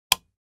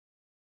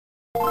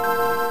All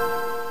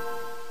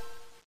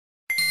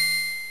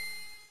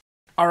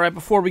right,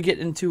 before we get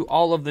into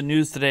all of the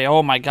news today,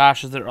 oh my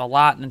gosh, is there a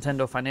lot?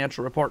 Nintendo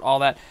financial report, all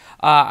that.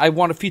 I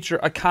want to feature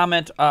a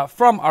comment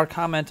from our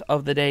comment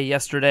of the day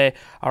yesterday,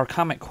 our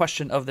comment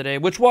question of the day,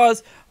 which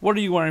was, what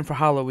are you wearing for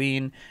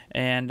Halloween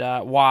and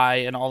why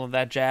and all of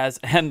that jazz?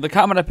 And the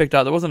comment I picked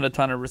out, there wasn't a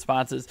ton of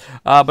responses,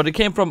 but it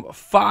came from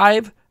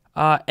 5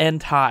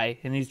 and Ty,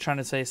 and he's trying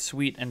to say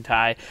sweet and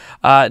Ty.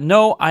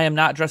 No, I am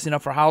not dressing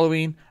up for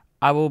Halloween.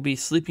 I will be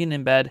sleeping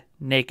in bed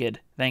naked.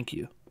 Thank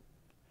you.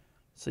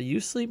 So you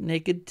sleep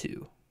naked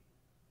too.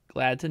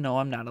 Glad to know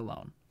I'm not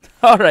alone.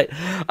 All right.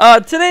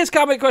 Today's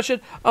comment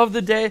question of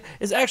the day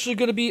is actually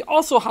going to be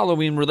also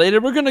Halloween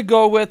related. We're going to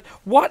go with,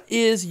 what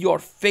is your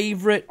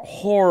favorite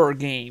horror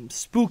game,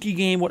 spooky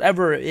game,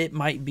 whatever it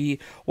might be?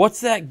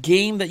 What's that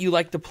game that you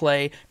like to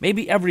play,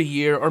 maybe every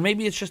year, or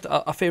maybe it's just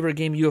a favorite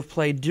game you have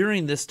played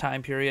during this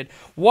time period?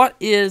 What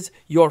is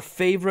your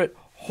favorite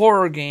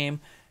horror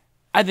game?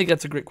 I think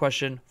that's a great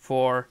question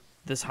for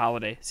this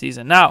holiday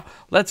season. Now,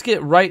 let's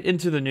get right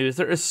into the news.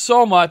 There is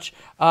so much,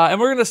 and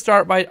we're going to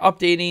start by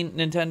updating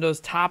Nintendo's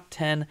top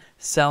 10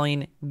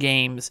 selling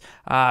games,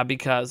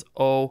 because,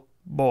 oh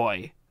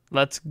boy,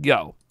 let's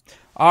go.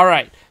 All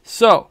right,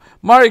 so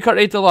Mario Kart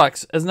 8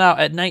 Deluxe is now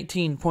at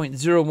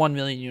 19.01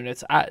 million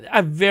units.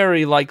 I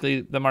very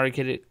likely the Mario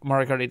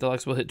Kart 8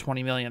 Deluxe will hit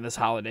 20 million this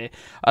holiday.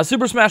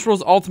 Super Smash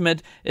Bros.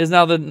 Ultimate is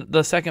now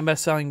the second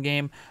best-selling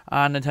game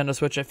on Nintendo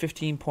Switch at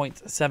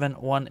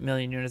 15.71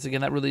 million units.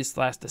 Again, that released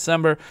last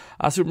December.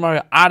 Super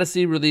Mario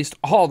Odyssey released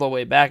all the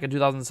way back in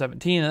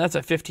 2017, and that's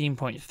at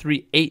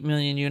 15.38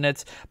 million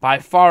units. By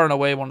far and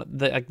away one of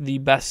the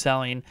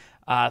best-selling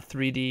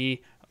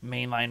 3D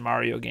mainline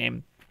Mario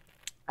game.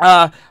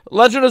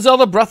 Legend of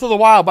Zelda Breath of the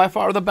Wild, by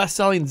far the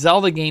best-selling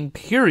Zelda game,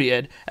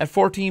 period, at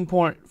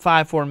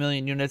 14.54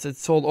 million units.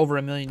 It's sold over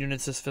 1 million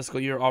units this fiscal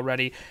year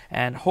already,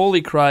 and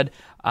holy crud,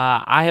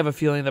 I have a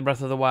feeling that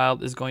Breath of the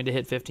Wild is going to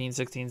hit 15,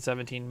 16,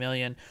 17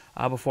 million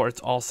before it's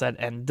all said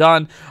and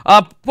done.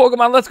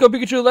 Pokemon Let's Go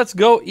Pikachu, Let's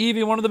Go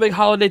Eevee, one of the big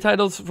holiday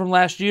titles from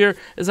last year,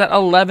 is at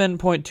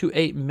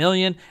 11.28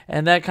 million,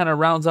 and that kind of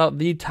rounds out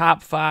the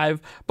top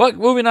 5. But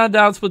moving on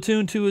down,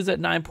 Splatoon 2 is at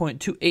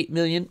 9.28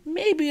 million.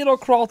 Maybe it'll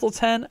crawl till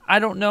 10, I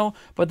don't know,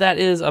 but that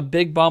is a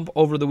big bump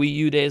over the Wii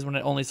U days when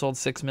it only sold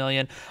 6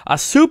 million.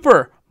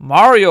 Super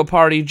Mario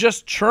Party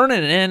just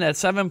churning in at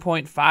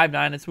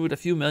 7.59. It's moved a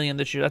few million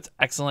this year. That's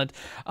excellent.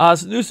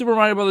 So New Super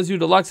Mario Bros. U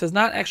Deluxe has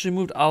not actually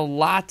moved a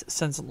lot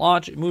since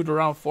launch. It moved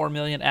around 4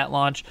 million at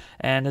launch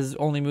and has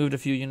only moved a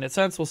few units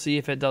since. We'll see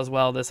if it does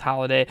well this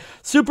holiday.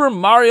 Super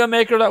Mario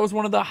Maker, that was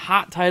one of the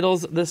hot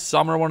titles this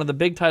summer, one of the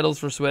big titles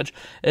for Switch,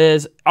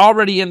 is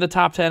already in the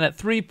top 10 at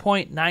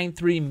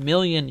 3.93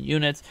 million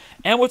units.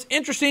 And what's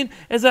interesting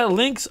is that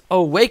Link's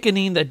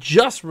Awakening, that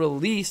just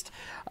released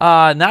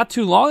not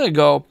too long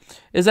ago,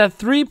 is at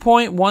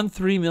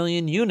 3.13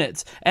 million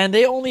units, and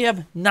they only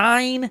have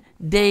 9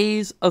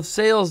 days of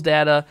sales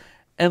data,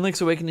 and Link's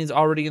Awakening is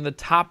already in the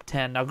top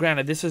 10. Now,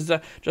 granted, this is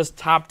just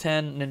top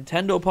 10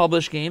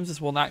 Nintendo-published games.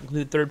 This will not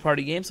include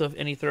third-party games, so if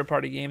any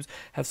third-party games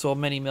have sold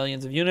many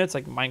millions of units,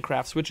 like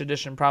Minecraft Switch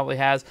Edition probably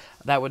has,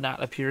 that would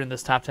not appear in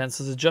this top 10.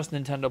 So this is just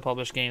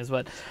Nintendo-published games,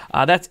 but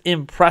that's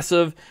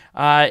impressive.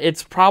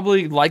 It's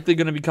probably likely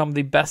going to become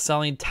the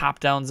best-selling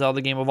top-down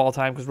Zelda game of all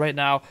time, because right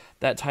now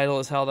that title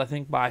is held, I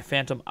think, by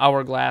Phantom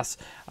Hourglass,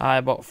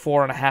 about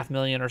 4.5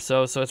 million or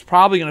so. So it's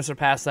probably going to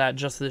surpass that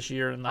just this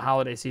year in the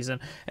holiday season.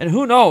 And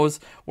who knows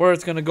where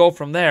it's going to go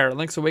from there.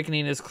 Link's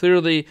Awakening is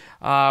clearly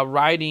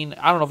riding,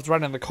 I don't know if it's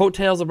riding on the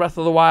coattails of Breath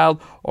of the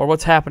Wild or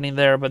what's happening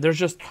there, but there's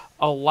just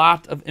a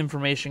lot of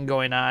information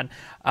going on.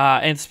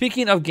 And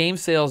speaking of game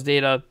sales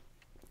data,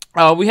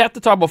 we have to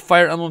talk about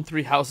Fire Emblem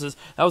Three Houses.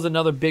 That was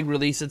another big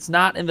release. It's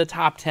not in the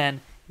top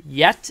 10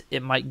 yet.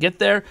 It might get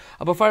there.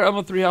 But Fire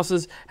Emblem Three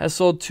Houses has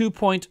sold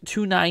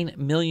 2.29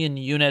 million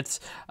units.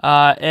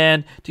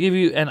 And to give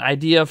you an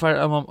idea, Fire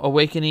Emblem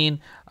Awakening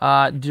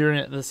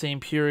during the same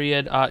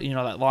period,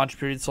 that launch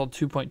period, sold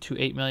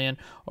 2.28 million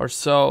or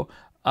so.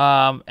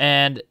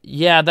 And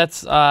yeah,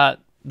 that's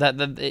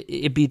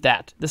it beat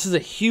that. This is a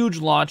huge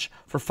launch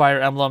for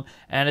Fire Emblem,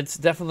 and it's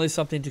definitely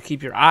something to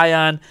keep your eye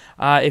on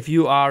if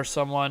you are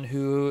someone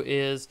who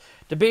is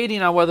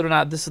debating on whether or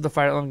not this is the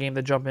Fire Emblem game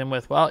to jump in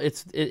with. Well,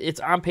 it's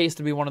on pace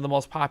to be one of the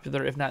most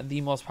popular, if not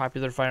the most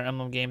popular, Fire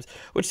Emblem games,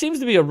 which seems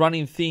to be a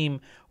running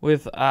theme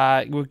with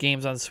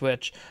games on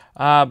Switch.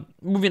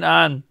 Moving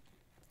on.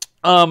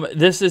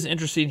 This is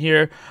interesting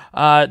here.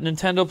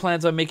 Nintendo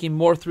plans on making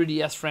more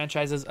 3DS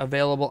franchises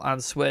available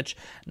on Switch.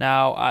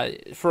 Now,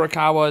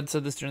 Furukawa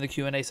said this during the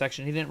Q&A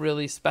section. He didn't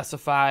really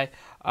specify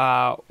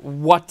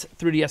what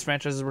 3DS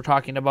franchises we're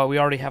talking about. We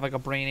already have like a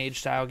Brain Age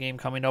style game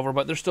coming over,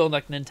 but there's still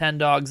like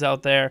Nintendogs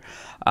out there.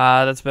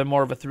 That's been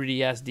more of a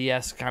 3DS,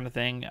 DS kind of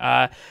thing.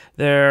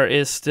 There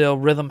is still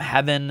Rhythm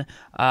Heaven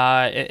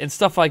and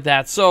stuff like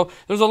that. So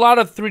there's a lot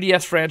of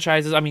 3DS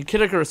franchises. I mean,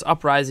 Kid Icarus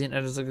Uprising,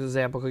 as an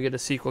example, could get a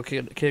sequel.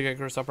 Kid Xenoblade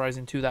Curse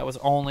Uprising 2 that was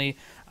only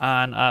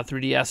on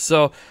 3DS.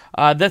 So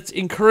that's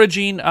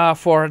encouraging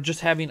for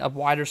just having a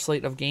wider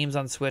slate of games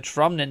on Switch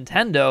from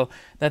Nintendo,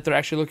 that they're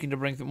actually looking to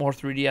bring more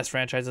 3DS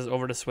franchises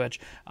over to Switch.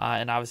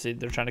 And obviously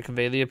they're trying to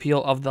convey the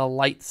appeal of the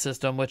Lite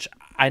system, which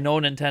I know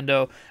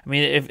Nintendo, I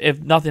mean,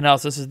 if nothing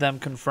else, this is them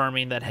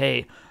confirming that,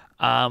 hey,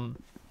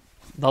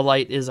 the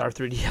Lite is our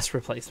 3DS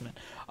replacement.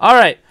 All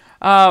right.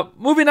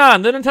 Moving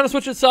on, the Nintendo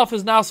Switch itself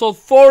has now sold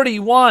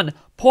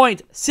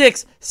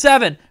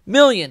 41.67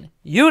 million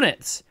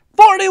units.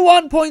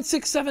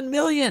 41.67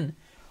 million.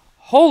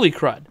 Holy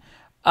crud.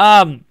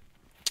 That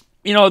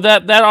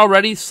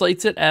already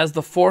slates it as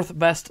the 4th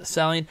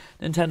best-selling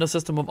Nintendo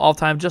system of all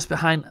time, just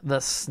behind the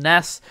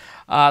SNES.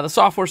 The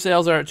software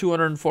sales are at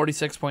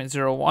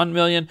 246.01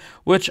 million,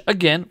 which,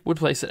 again, would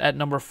place it at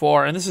number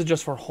 4. And this is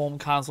just for home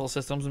console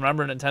systems.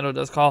 Remember, Nintendo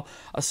does call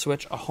a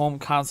Switch a home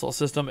console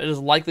system. It is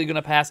likely going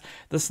to pass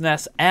the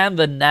SNES and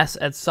the NES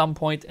at some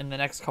point in the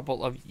next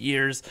couple of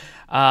years.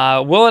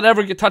 Will it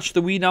ever touch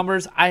the Wii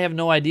numbers? I have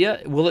no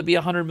idea. Will it be a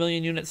 100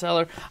 million unit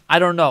seller? I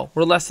don't know.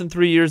 We're less than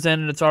 3 years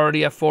in, and it's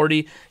already at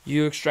 40.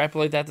 You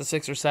extrapolate that to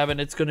 6 or 7,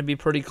 it's going to be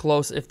pretty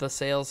close if the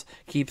sales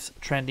keeps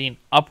trending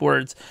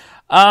upwards.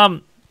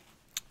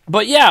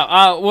 But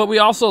yeah, what we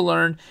also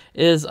learned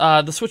is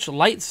the Switch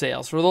Lite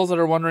sales. For those that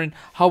are wondering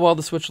how well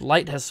the Switch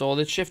Lite has sold,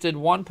 it shifted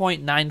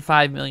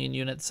 1.95 million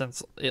units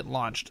since it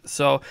launched.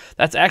 So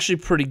that's actually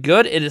pretty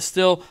good. It is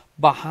still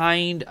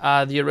behind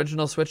the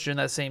original Switch in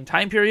that same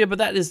time period, but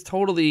that is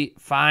totally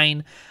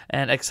fine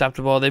and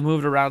acceptable. They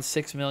moved around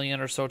 6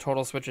 million or so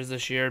total Switches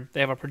this year.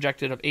 They have a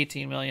projected of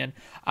 18 million.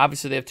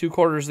 Obviously, they have 2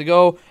 quarters to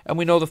go, and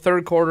we know the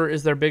third quarter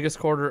is their biggest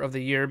quarter of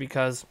the year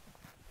because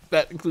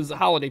that includes the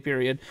holiday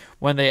period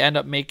when they end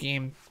up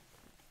making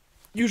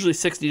usually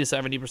 60 to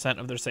 70%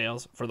 of their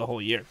sales for the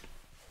whole year.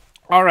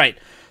 All right,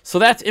 so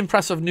that's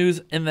impressive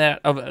news in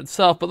that of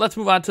itself, but let's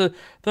move on to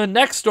the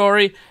next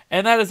story,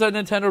 and that is that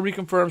Nintendo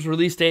reconfirms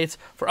release dates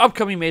for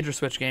upcoming major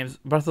Switch games,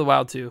 Breath of the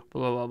Wild 2,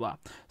 blah, blah, blah.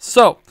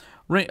 So,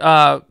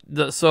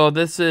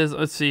 this is,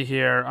 let's see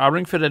here,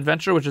 Ring Fit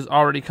Adventure, which has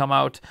already come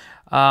out,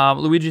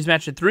 Luigi's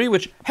Mansion 3,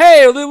 which,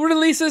 hey,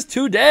 releases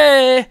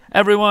today,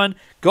 everyone.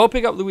 Go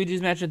pick up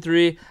Luigi's Mansion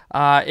 3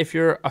 if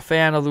you're a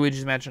fan of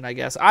Luigi's Mansion, I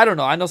guess. I don't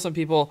know. I know some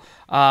people,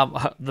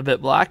 the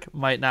Bit Black,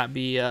 might not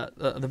be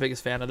the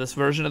biggest fan of this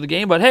version of the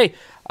game. But, hey,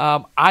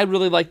 I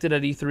really liked it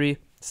at E3.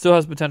 Still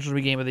has potential to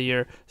be Game of the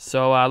Year.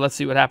 So let's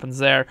see what happens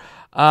there.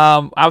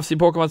 Obviously,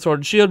 Pokemon Sword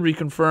and Shield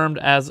reconfirmed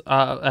as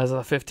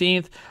the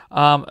 15th.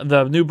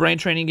 The new brain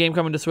training game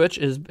coming to Switch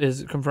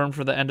is confirmed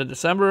for the end of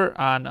December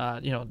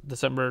on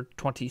December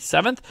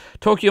 27th.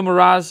 Tokyo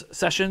Mirage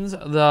Sessions,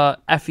 the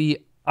FE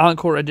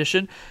Encore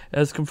Edition,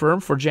 is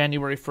confirmed for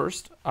January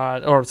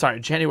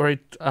 1st. January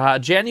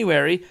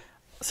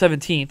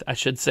 17th, I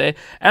should say.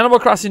 Animal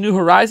Crossing New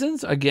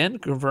Horizons, again,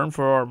 confirmed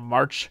for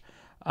March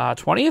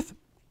 20th.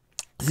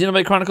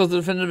 Xenoblade Chronicles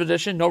Definitive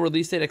Edition, no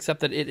release date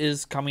except that it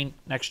is coming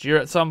next year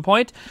at some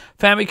point.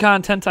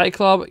 Famicom Tentai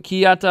Club,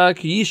 Kiyata,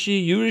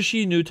 Kiishi,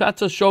 Yurishi,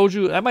 Nutata,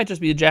 Shouju. That might just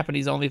be a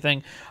Japanese-only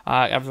thing.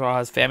 After all, it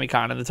has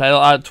Famicom in the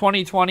title.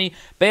 2020,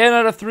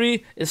 Bayonetta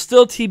 3 is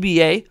still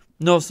TBA.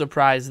 No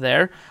surprise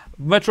there.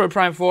 Metroid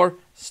Prime 4,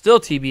 still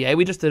TBA.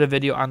 We just did a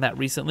video on that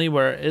recently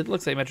where it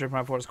looks like Metroid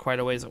Prime 4 is quite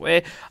a ways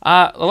away.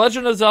 The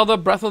Legend of Zelda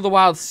Breath of the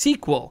Wild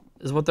sequel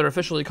is what they're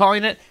officially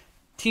calling it.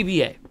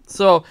 TBA.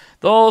 So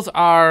those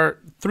are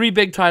 3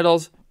 big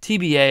titles,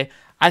 TBA.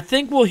 I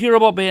think we'll hear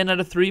about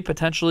Bayonetta 3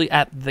 potentially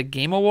at the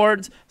Game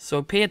Awards,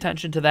 so pay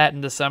attention to that in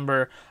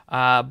December.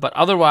 But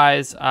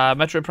otherwise,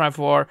 Metroid Prime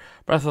 4,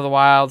 Breath of the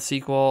Wild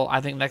sequel,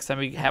 I think next time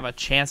we have a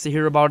chance to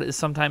hear about it is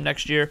sometime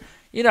next year.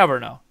 You never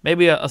know.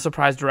 Maybe a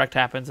surprise direct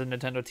happens and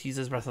Nintendo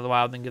teases Breath of the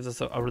Wild and gives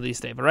us a release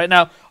date. But right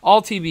now,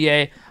 all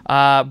TBA.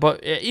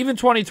 But even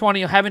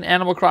 2020, having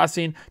Animal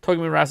Crossing,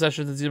 Tokyo Mirage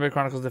Sessions, and Xenoblade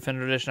Chronicles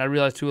Definitive Edition, I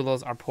realize 2 of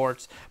those are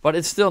ports. But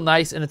it's still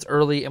nice and it's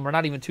early, and we're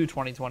not even to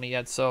 2020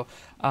 yet. So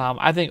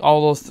I think all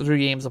those 3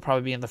 games will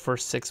probably be in the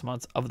first 6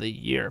 months of the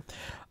year.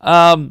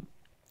 And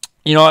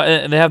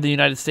they have the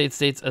United States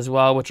dates as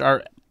well, which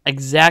are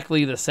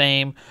exactly the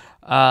same,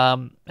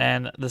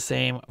 and the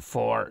same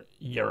for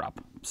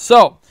Europe.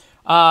 So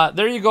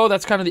there you go.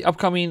 That's kind of the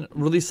upcoming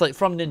release slate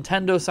from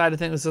Nintendo side of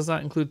things. This does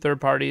not include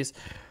third parties.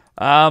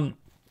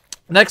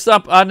 Next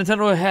up,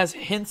 Nintendo has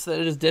hints that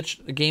it has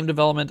ditched game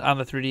development on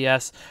the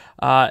 3DS,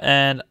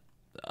 and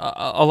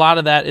a lot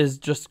of that is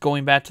just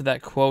going back to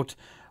that quote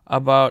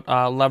about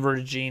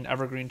leveraging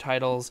evergreen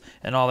titles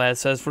and all that. It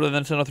says, for the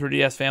Nintendo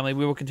 3DS family,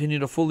 we will continue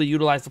to fully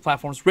utilize the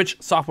platform's rich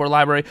software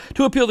library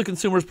to appeal to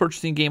consumers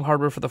purchasing game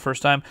hardware for the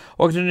first time,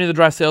 while continuing to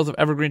drive sales of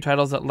evergreen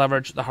titles that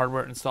leverage the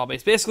hardware install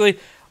base. Basically,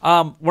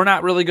 we're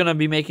not really going to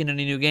be making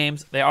any new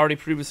games. They already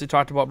previously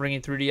talked about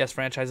bringing 3DS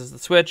franchises to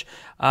Switch,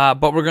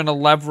 but we're going to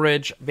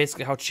leverage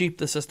basically how cheap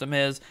the system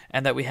is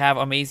and that we have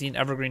amazing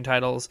evergreen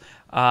titles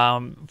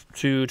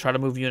to try to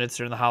move units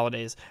during the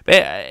holidays.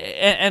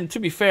 And to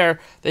be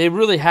fair, they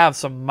really have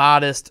some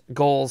modest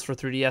goals for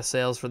 3DS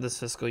sales for this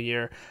fiscal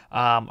year.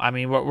 I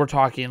mean, we're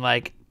talking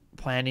like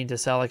planning to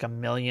sell like 1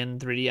 million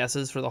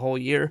 3DSs for the whole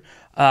year.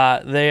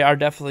 They are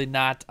definitely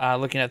not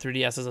looking at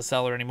 3DS as a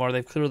seller anymore.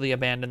 They've clearly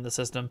abandoned the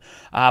system.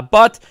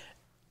 But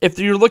if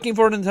you're looking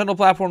for a Nintendo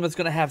platform that's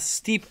going to have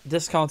steep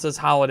discounts this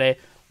holiday,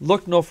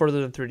 look no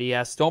further than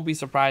 3DS. Don't be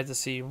surprised to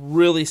see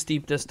really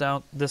steep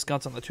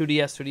discounts on the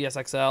 2DS,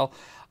 2DS XL,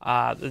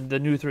 the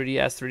new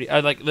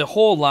 3DS, like the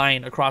whole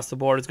line across the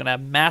board is going to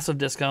have massive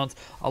discounts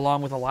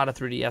along with a lot of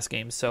 3DS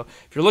games. So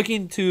if you're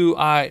looking to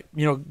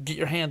get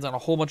your hands on a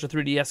whole bunch of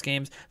 3DS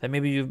games that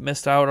maybe you've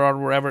missed out on or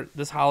wherever,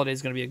 this holiday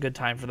is going to be a good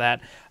time for that,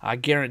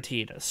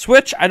 guaranteed.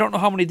 Switch, I don't know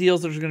how many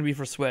deals there's going to be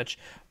for Switch,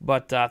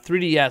 but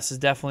 3DS is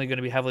definitely going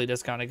to be heavily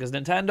discounted because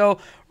Nintendo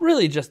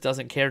really just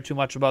doesn't care too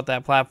much about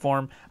that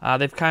platform.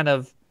 They've kind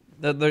of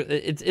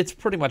it's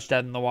pretty much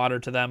dead in the water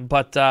to them.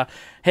 But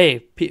hey,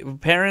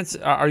 parents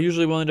are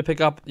usually willing to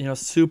pick up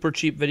super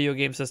cheap video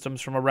game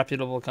systems from a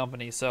reputable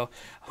company. So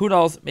who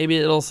knows? Maybe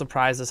it'll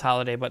surprise this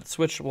holiday. But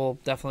Switch will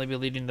definitely be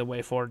leading the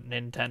way for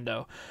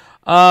Nintendo.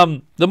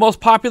 The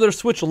most popular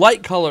Switch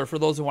Lite color, for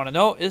those who want to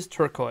know, is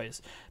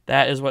turquoise.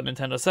 That is what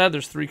Nintendo said.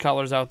 There's 3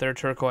 colors out there.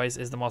 Turquoise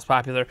is the most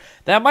popular.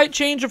 That might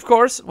change, of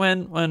course,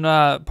 when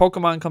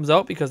Pokemon comes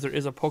out, because there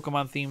is a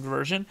Pokemon-themed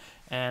version,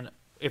 and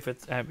if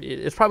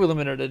it's probably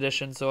limited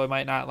edition, so it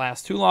might not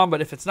last too long. But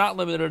if it's not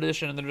limited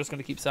edition and they're just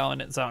going to keep selling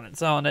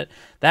it,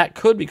 that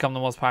could become the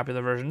most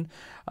popular version.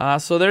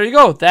 So there you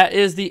go. That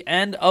is the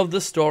end of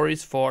the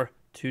stories for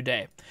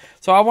today.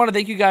 So I want to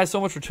thank you guys so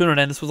much for tuning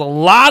in. This was a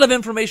lot of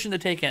information to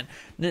take in.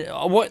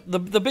 What the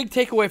big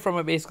takeaway from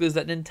it basically is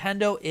that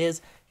Nintendo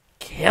is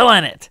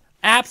killing it,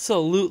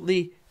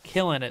 absolutely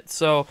killing it.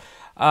 So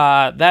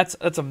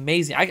that's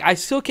amazing. I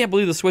still can't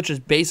believe the Switch is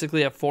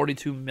basically at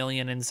 42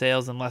 million in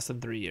sales in less than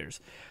 3 years.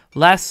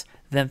 Less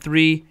than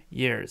 3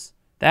 years.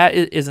 That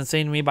is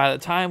insane to me. By the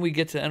time we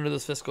get to the end of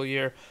this fiscal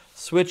year,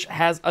 Switch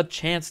has a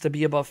chance to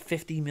be above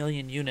 50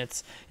 million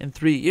units in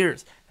 3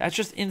 years. That's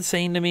just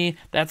insane to me.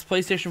 That's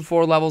PlayStation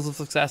 4 levels of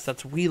success.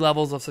 That's Wii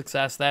levels of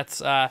success. That's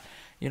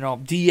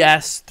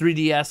DS,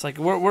 3DS. Like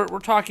we're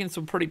talking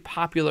some pretty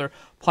popular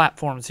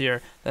platforms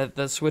here that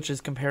the Switch is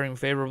comparing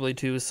favorably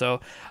to. So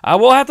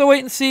we'll have to wait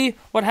and see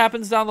what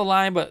happens down the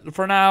line. But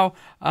for now,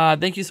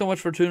 thank you so much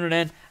for tuning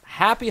in.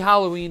 Happy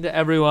Halloween to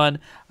everyone.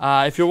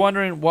 If you're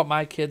wondering what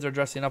my kids are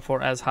dressing up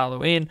for as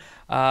Halloween,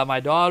 my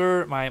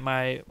daughter,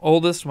 my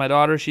oldest,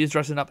 she's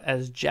dressing up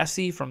as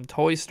Jessie from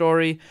Toy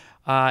Story.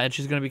 And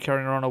she's going to be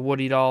carrying around a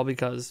Woody doll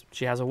because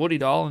she has a Woody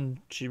doll, and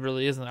she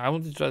really isn't. I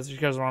don't think she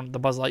carries around the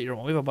Buzz Lightyear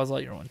one. We have a Buzz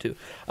Lightyear one, too.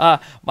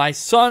 My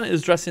son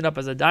is dressing up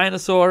as a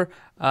dinosaur.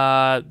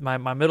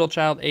 My middle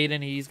child,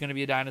 Aiden, he's going to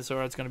be a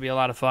dinosaur. It's going to be a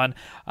lot of fun.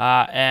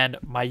 And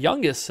my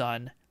youngest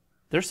son,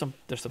 there's some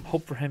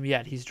hope for him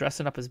yet. He's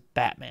dressing up as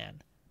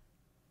Batman.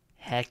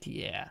 Heck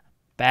yeah.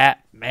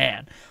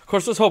 Batman. Of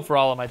course, there's hope for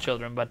all of my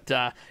children, but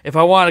if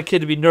I want a kid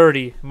to be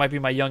nerdy, it might be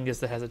my youngest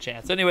that has a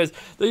chance. Anyways,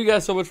 thank you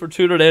guys so much for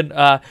tuning in.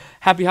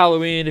 Happy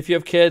Halloween. If you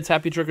have kids,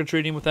 happy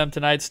trick-or-treating with them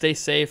tonight. Stay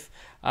safe.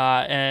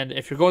 And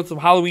if you're going to some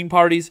Halloween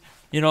parties,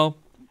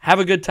 have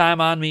a good time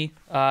on me.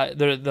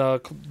 The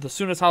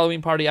soonest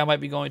Halloween party I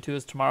might be going to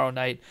is tomorrow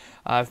night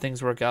if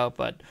things work out.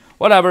 But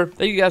whatever.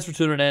 Thank you guys for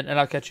tuning in, and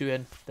I'll catch you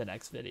in the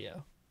next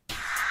video.